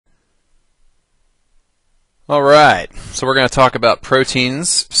All right, so we're going to talk about proteins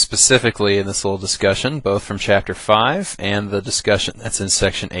specifically in this little discussion, both from Chapter 5 and the discussion that's in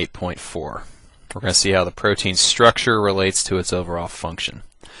Section 8.4. We're going to see how the protein structure relates to its overall function.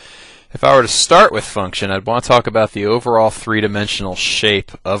 If I were to start with function, I'd want to talk about the overall three-dimensional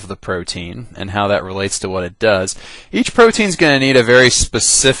shape of the protein and how that relates to what it does. Each protein is going to need a very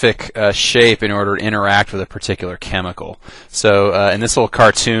specific shape in order to interact with a particular chemical. So in this little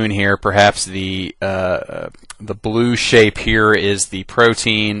cartoon here, perhaps the blue shape here is the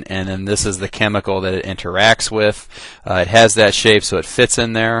protein, and then this is the chemical that it interacts with. It has that shape, so it fits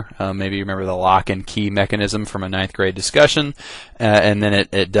in there. Maybe you remember the lock and key mechanism from a 9th grade discussion, and then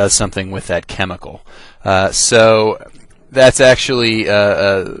it does something with that chemical. So that's actually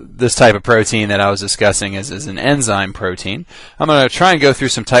this type of protein that I was discussing is an enzyme protein. I'm going to try and go through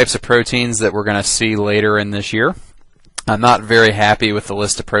some types of proteins that we're going to see later in this year. I'm not very happy with the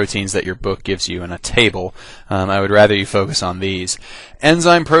list of proteins that your book gives you in a table. I would rather you focus on these.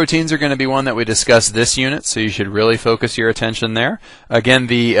 Enzyme proteins are going to be one that we discuss this unit, so you should really focus your attention there. Again,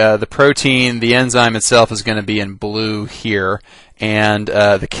 the protein, the enzyme itself is going to be in blue here. And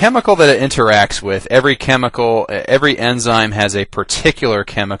the chemical that it interacts with, every enzyme has a particular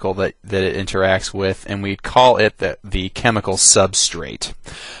chemical that it interacts with, and we call it the chemical substrate.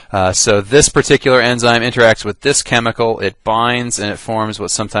 So this particular enzyme interacts with this chemical, it binds, and it forms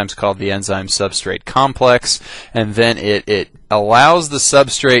what's sometimes called the enzyme substrate complex, and then it allows the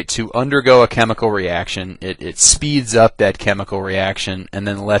substrate to undergo a chemical reaction. It speeds up that chemical reaction and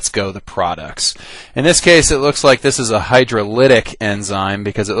then lets go the products. In this case, it looks like this is a hydrolytic enzyme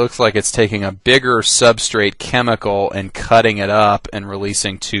because it looks like it's taking a bigger substrate chemical and cutting it up and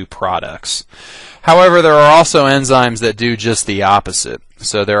releasing two products. However, there are also enzymes that do just the opposite.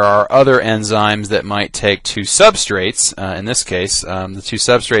 So there are other enzymes that might take two substrates. In this case, the two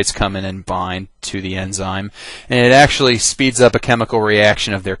substrates come in and bind to the enzyme, and it actually speeds up a chemical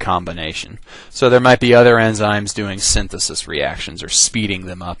reaction of their combination. So there might be other enzymes doing synthesis reactions or speeding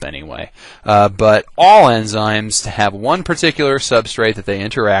them up anyway. But all enzymes have one particular substrate that they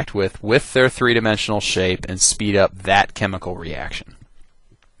interact with their three-dimensional shape and speed up that chemical reaction.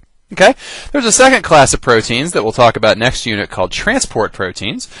 Okay, there's a second class of proteins that we'll talk about next unit called transport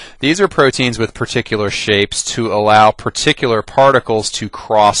proteins. These are proteins with particular shapes to allow particular particles to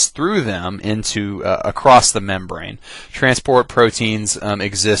cross through them into across the membrane. Transport proteins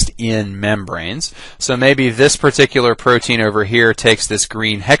exist in membranes. So maybe this particular protein over here takes this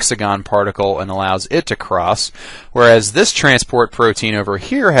green hexagon particle and allows it to cross, whereas this transport protein over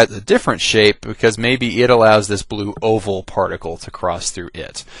here has a different shape because maybe it allows this blue oval particle to cross through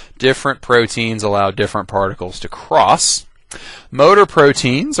it. Different proteins allow different particles to cross. Motor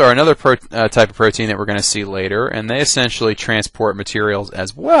proteins are another type of protein that we're going to see later, and they essentially transport materials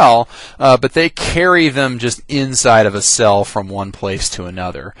as well, but they carry them just inside of a cell from one place to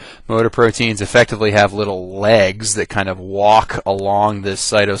another. Motor proteins effectively have little legs that kind of walk along this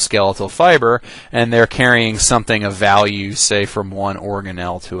cytoskeletal fiber, and they're carrying something of value, say, from one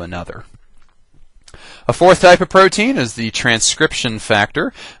organelle to another. A fourth type of protein is the transcription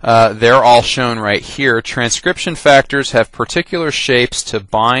factor. They're all shown right here. Transcription factors have particular shapes to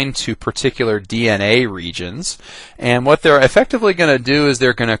bind to particular DNA regions, and what they're effectively going to do is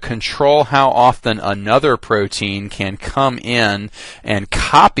they're going to control how often another protein can come in and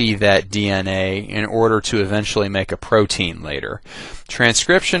copy that DNA in order to eventually make a protein later.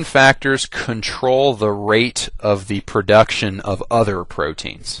 Transcription factors control the rate of the production of other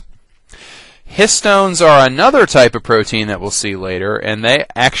proteins. Histones are another type of protein that we'll see later, and they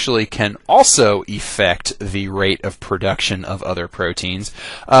actually can also affect the rate of production of other proteins,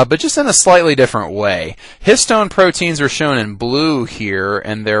 but just in a slightly different way. Histone proteins are shown in blue here,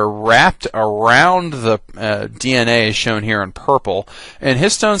 and they're wrapped around the DNA, as shown here in purple, and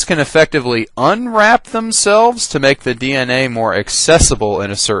histones can effectively unwrap themselves to make the DNA more accessible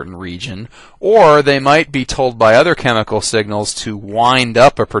in a certain region, or they might be told by other chemical signals to wind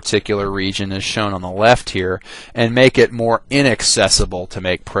up a particular region, as shown on the left here, and make it more inaccessible to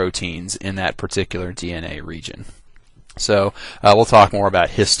make proteins in that particular DNA region. So we'll talk more about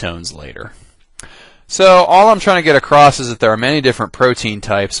histones later. So all I'm trying to get across is that there are many different protein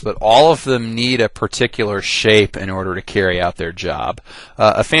types, but all of them need a particular shape in order to carry out their job.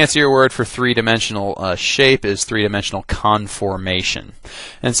 A fancier word for three-dimensional shape is three-dimensional conformation.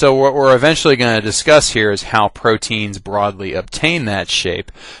 And so what we're eventually going to discuss here is how proteins broadly obtain that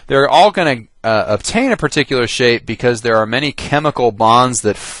shape. They're all going to obtain a particular shape because there are many chemical bonds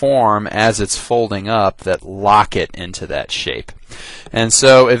that form as it's folding up that lock it into that shape. And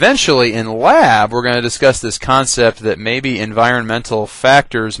so eventually in lab we're going to discuss this concept that maybe environmental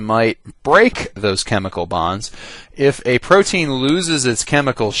factors might break those chemical bonds. If a protein loses its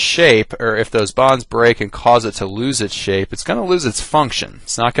chemical shape, or if those bonds break and cause it to lose its shape, it's going to lose its function.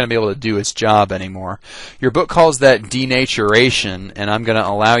 It's not going to be able to do its job anymore. Your book calls that denaturation, and I'm going to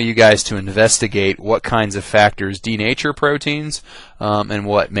allow you guys to investigate what kinds of factors denature proteins and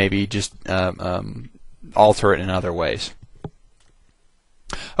what maybe just alter it in other ways.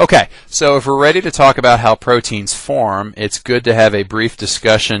 Okay, so if we're ready to talk about how proteins form, it's good to have a brief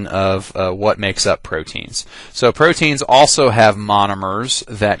discussion of what makes up proteins. So proteins also have monomers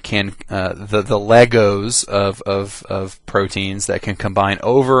that can, the Legos of proteins that can combine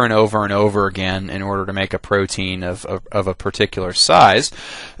over and over and over again in order to make a protein of a particular size.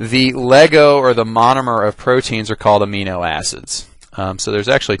 The Lego or the monomer of proteins are called amino acids. So there's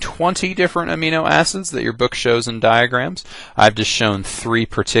actually 20 different amino acids that your book shows in diagrams. I've just shown 3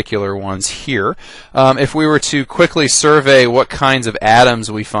 particular ones here. If we were to quickly survey what kinds of atoms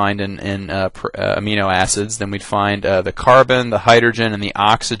we find in amino acids, then we'd find the carbon, the hydrogen, and the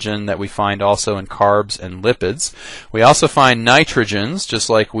oxygen that we find also in carbs and lipids. We also find nitrogens, just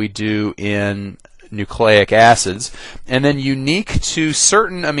like we do in nucleic acids. And then unique to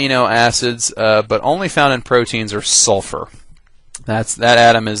certain amino acids, but only found in proteins, are sulfur. That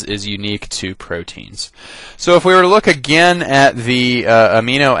atom is unique to proteins. So if we were to look again at the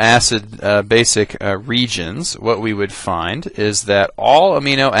amino acid basic regions, what we would find is that all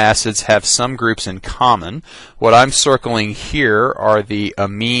amino acids have some groups in common. What I'm circling here are the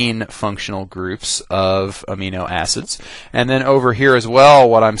amine functional groups of amino acids. And then over here as well,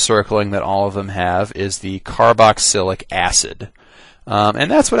 what I'm circling that all of them have is the carboxylic acid.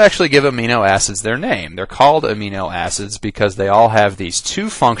 And that's what actually give amino acids their name. They're called amino acids because they all have these 2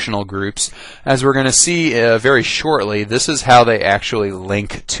 functional groups. As we're going to see very shortly, this is how they actually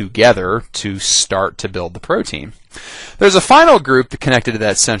link together to start to build the protein. There's a final group connected to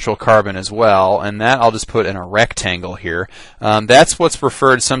that central carbon as well, and that I'll just put in a rectangle here. That's what's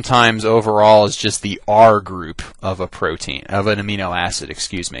referred sometimes overall as just the R group of a protein, of an amino acid,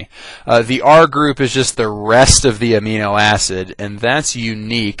 excuse me. The R group is just the rest of the amino acid, and that's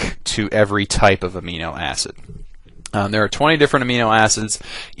unique to every type of amino acid. There are 20 different amino acids.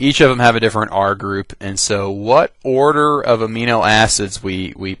 Each of them have a different R group, and so what order of amino acids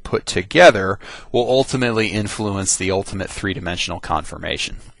we put together will ultimately influence the ultimate 3-dimensional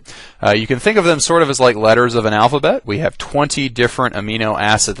conformation. You can think of them sort of as like letters of an alphabet. We have 20 different amino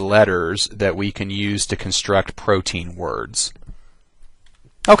acid letters that we can use to construct protein words.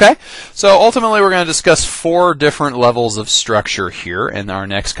 Okay, so ultimately we're going to discuss 4 different levels of structure here in our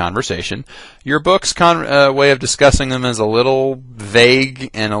next conversation. Your book's way of discussing them is a little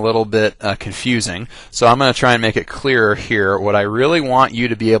vague and a little bit confusing, so I'm going to try and make it clearer here. What I really want you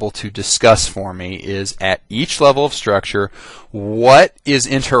to be able to discuss for me is at each level of structure, what is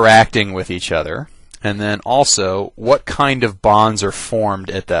interacting with each other, and then also what kind of bonds are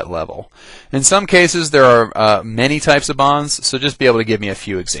formed at that level. In some cases there are many types of bonds, so just be able to give me a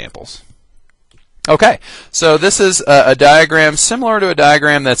few examples. Okay, so this is a diagram similar to a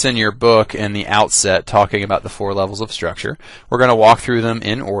diagram that's in your book in the outset talking about the 4 levels of structure. We're going to walk through them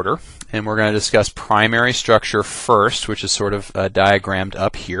in order, and we're going to discuss primary structure first, which is sort of diagrammed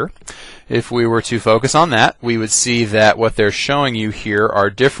up here. If we were to focus on that, we would see that what they're showing you here are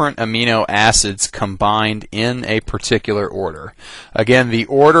different amino acids combined in a particular order. Again, the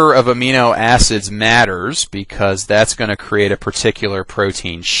order of amino acids matters because that's going to create a particular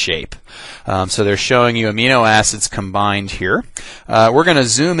protein shape. So they're showing you amino acids combined here. We're going to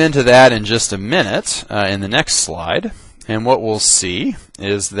zoom into that in just a minute in the next slide. And what we'll see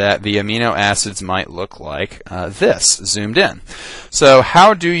is that the amino acids might look like this, zoomed in. So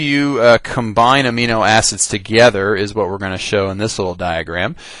how do you combine amino acids together is what we're going to show in this little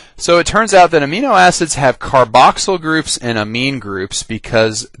diagram. So it turns out that amino acids have carboxyl groups and amine groups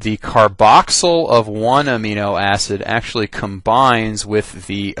because the carboxyl of one amino acid actually combines with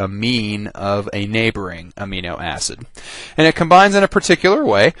the amine of a neighboring amino acid. And it combines in a particular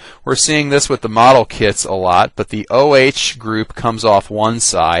way. We're seeing this with the model kits a lot, but the OH group comes off one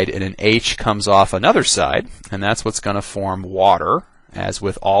side and an H comes off another side, and that's what's going to form water, as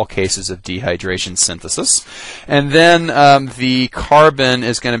with all cases of dehydration synthesis. And then the carbon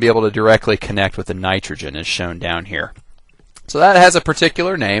is going to be able to directly connect with the nitrogen, as shown down here. So that has a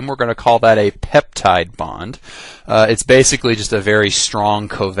particular name. We're going to call that a peptide bond. It's basically just a very strong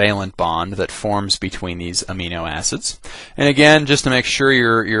covalent bond that forms between these amino acids. And again, just to make sure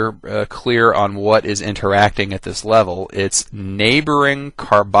you're clear on what is interacting at this level, it's neighboring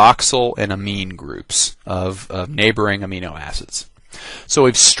carboxyl and amine groups of neighboring amino acids. So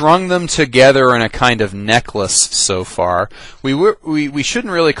we've strung them together in a kind of necklace so far. We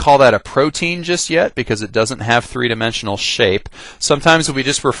shouldn't really call that a protein just yet because it doesn't have three-dimensional shape. Sometimes we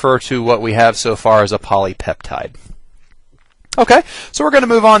just refer to what we have so far as a polypeptide. Okay, so we're going to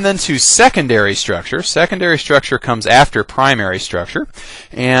move on then to secondary structure. Secondary structure comes after primary structure,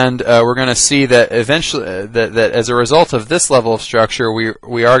 and we're going to see that eventually, that as a result of this level of structure,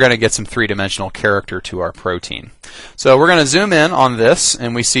 we are going to get some three-dimensional character to our protein. So we're going to zoom in on this,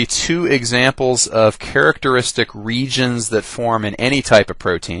 and we see two examples of characteristic regions that form in any type of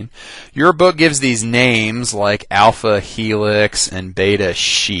protein. Your book gives these names like alpha helix and beta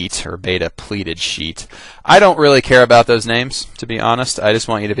sheet, or beta pleated sheet. I don't really care about those names, to be honest. I just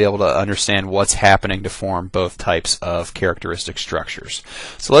want you to be able to understand what's happening to form both types of characteristic structures.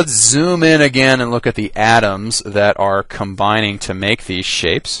 So let's zoom in again and look at the atoms that are combining to make these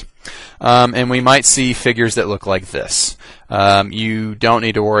shapes. And we might see figures that look like this. You don't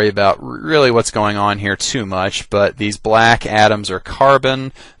need to worry about really what's going on here too much, but these black atoms are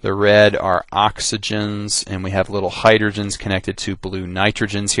carbon, the red are oxygens, and we have little hydrogens connected to blue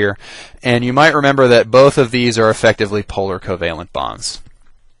nitrogens here. And you might remember that both of these are effectively polar covalent bonds.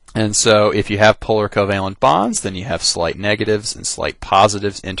 And so if you have polar covalent bonds, then you have slight negatives and slight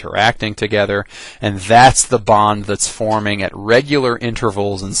positives interacting together, and that's the bond that's forming at regular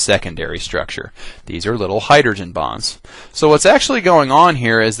intervals in secondary structure. These are little hydrogen bonds. So what's actually going on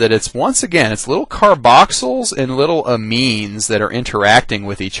here is that it's, once again, it's little carboxyls and little amines that are interacting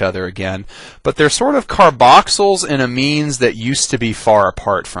with each other again, but they're sort of carboxyls and amines that used to be far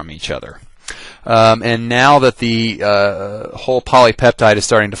apart from each other. And now that the whole polypeptide is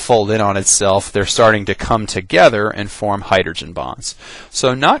starting to fold in on itself, they're starting to come together and form hydrogen bonds.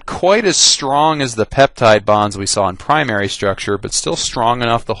 So not quite as strong as the peptide bonds we saw in primary structure, but still strong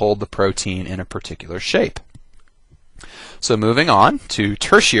enough to hold the protein in a particular shape. So moving on to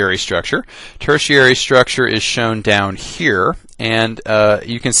tertiary structure. Tertiary structure is shown down here, and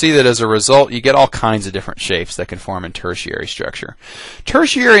you can see that as a result you get all kinds of different shapes that can form in tertiary structure.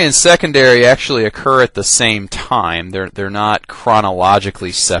 Tertiary and secondary actually occur at the same time. They're not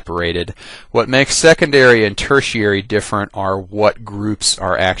chronologically separated. What makes secondary and tertiary different are what groups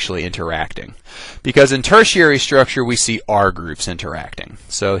are actually interacting. Because in tertiary structure we see R groups interacting.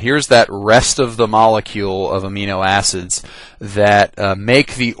 So here's that rest of the molecule of amino acids that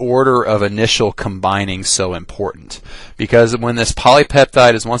make the order of initial combining so important. Because when this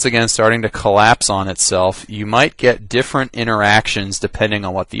polypeptide is once again starting to collapse on itself, you might get different interactions depending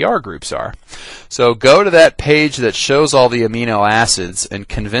on what the R groups are. So go to that page that shows all the amino acids and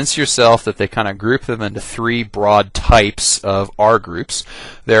convince yourself that they kind of group them into three broad types of R groups.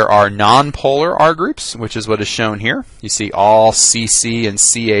 There are nonpolar R groups, which is what is shown here. You see all CC and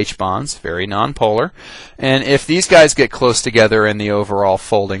CH bonds, very nonpolar. And if these guys get close together in the overall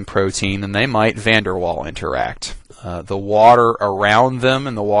folding protein, then they might van der Waal interact. The water around them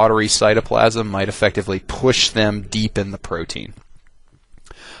and the watery cytoplasm might effectively push them deep in the protein.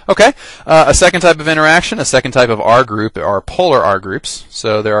 Okay, a second type of interaction, a second type of R group are polar R groups.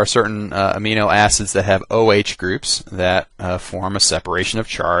 So there are certain amino acids that have OH groups that form a separation of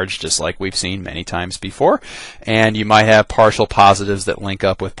charge, just like we've seen many times before. And you might have partial positives that link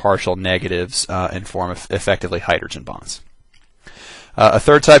up with partial negatives and form effectively hydrogen bonds. A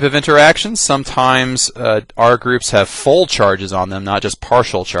third type of interaction, sometimes R groups have full charges on them, not just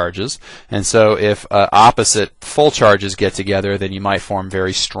partial charges. And so if opposite full charges get together, then you might form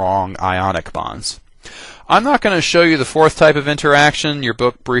very strong ionic bonds. I'm not going to show you the fourth type of interaction. Your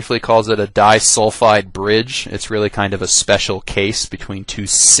book briefly calls it a disulfide bridge. It's really kind of a special case between two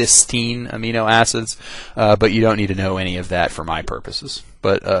cysteine amino acids, but you don't need to know any of that for my purposes.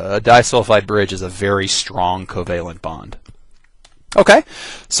 But a disulfide bridge is a very strong covalent bond. Okay,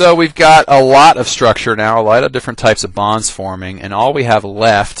 so we've got a lot of structure now, a lot of different types of bonds forming, and all we have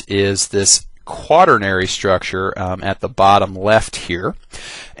left is this quaternary structure at the bottom left here.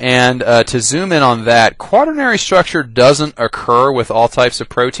 And to zoom in on that, quaternary structure doesn't occur with all types of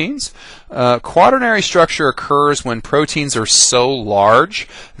proteins. Quaternary structure occurs when proteins are so large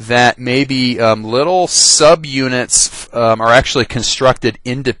that maybe little subunits are actually constructed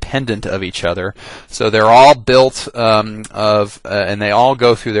independent of each other. So they're all built and they all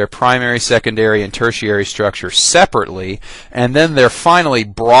go through their primary, secondary, and tertiary structure separately, and then they're finally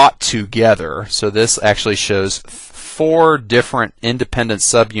brought together. So this actually shows 4 different independent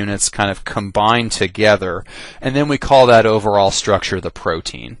subunits kind of combined together, and then we call that overall structure the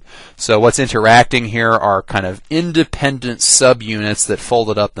protein. So what's interacting here are kind of independent subunits that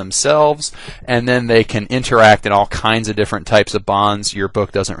folded up themselves, and then they can interact in all kinds of different types of bonds. Your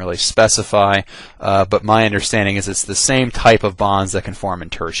book doesn't really specify, but my understanding is it's the same type of bonds that can form in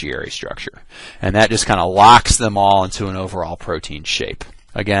tertiary structure. And that just kind of locks them all into an overall protein shape.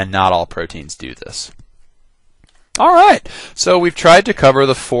 Again, not all proteins do this. All right, so we've tried to cover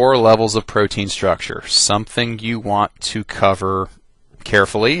the 4 levels of protein structure. Something you want to cover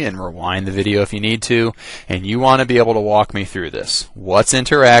carefully, and rewind the video if you need to, and you want to be able to walk me through this. What's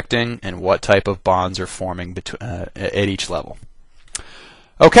interacting and what type of bonds are forming at each level.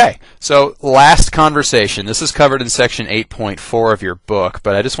 Okay, so last conversation. This is covered in section 8.4 of your book,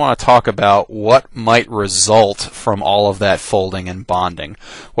 but I just want to talk about what might result from all of that folding and bonding.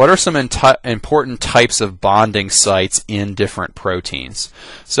 What are some important types of bonding sites in different proteins?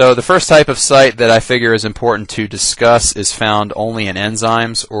 So the first type of site that I figure is important to discuss is found only in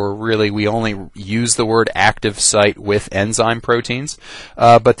enzymes, or really we only use the word active site with enzyme proteins.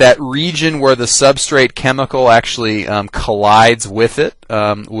 But that region where the substrate chemical actually collides with it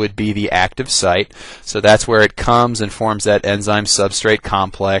would be the active site. So that's where it comes and forms that enzyme substrate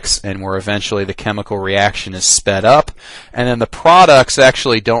complex, and where eventually the chemical reaction is sped up, and then the products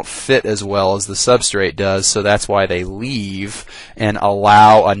actually don't fit as well as the substrate does, so that's why they leave and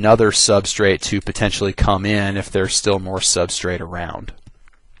allow another substrate to potentially come in if there's still more substrate around.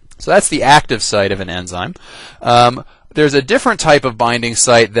 So that's the active site of an enzyme. There's a different type of binding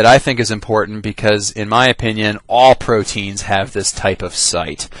site that I think is important because, in my opinion, all proteins have this type of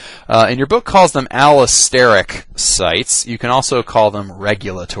site. And your book calls them allosteric sites. You can also call them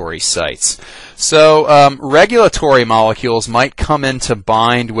regulatory sites. So regulatory molecules might come in to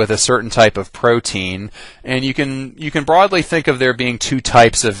bind with a certain type of protein, and you can broadly think of there being 2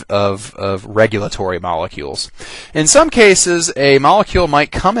 types of regulatory molecules. In some cases, a molecule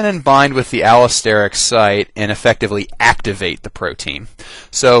might come in and bind with the allosteric site and effectively activate the protein.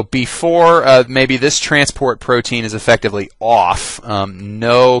 So before maybe this transport protein is effectively off,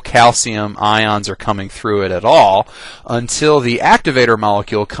 no calcium ions are coming through it at all until the activator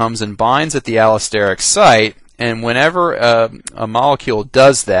molecule comes and binds at the allosteric site. And whenever a molecule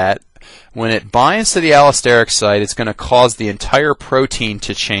does that, when it binds to the allosteric site, it's going to cause the entire protein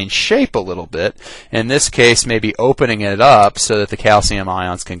to change shape a little bit. In this case, maybe opening it up so that the calcium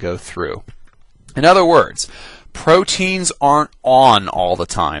ions can go through. In other words, proteins aren't on all the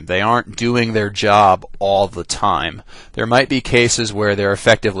time. They aren't doing their job all the time. There might be cases where they're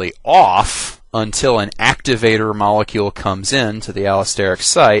effectively off until an activator molecule comes in to the allosteric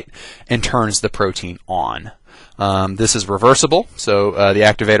site and turns the protein on. This is reversible, so the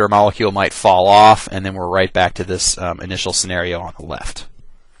activator molecule might fall off, and then we're right back to this initial scenario on the left.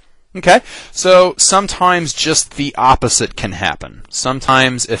 Okay, so sometimes just the opposite can happen.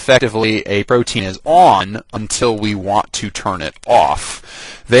 Sometimes effectively a protein is on until we want to turn it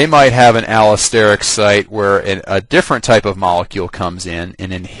off. They might have an allosteric site where a different type of molecule comes in, an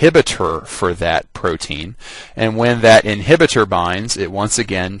inhibitor for that protein, and when that inhibitor binds, it once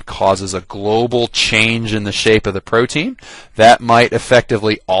again causes a global change in the shape of the protein. That might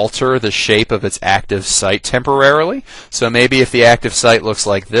effectively alter the shape of its active site temporarily. So maybe if the active site looks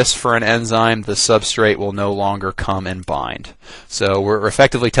like this for an enzyme, the substrate will no longer come and bind. So we're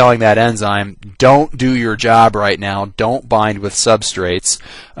effectively telling that enzyme, don't do your job right now, don't bind with substrates.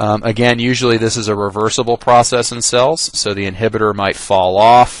 Again, usually this is a reversible process in cells, so the inhibitor might fall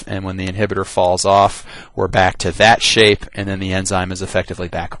off, and when the inhibitor falls off, we're back to that shape, and then the enzyme is effectively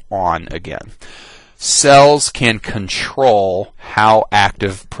back on again. Cells can control how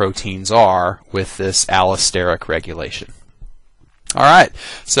active proteins are with this allosteric regulation. All right,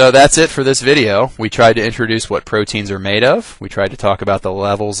 so that's it for this video. We tried to introduce what proteins are made of. We tried to talk about the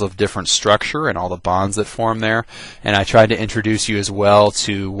levels of different structure and all the bonds that form there. And I tried to introduce you as well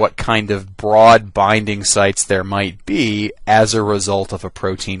to what kind of broad binding sites there might be as a result of a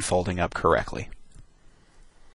protein folding up correctly.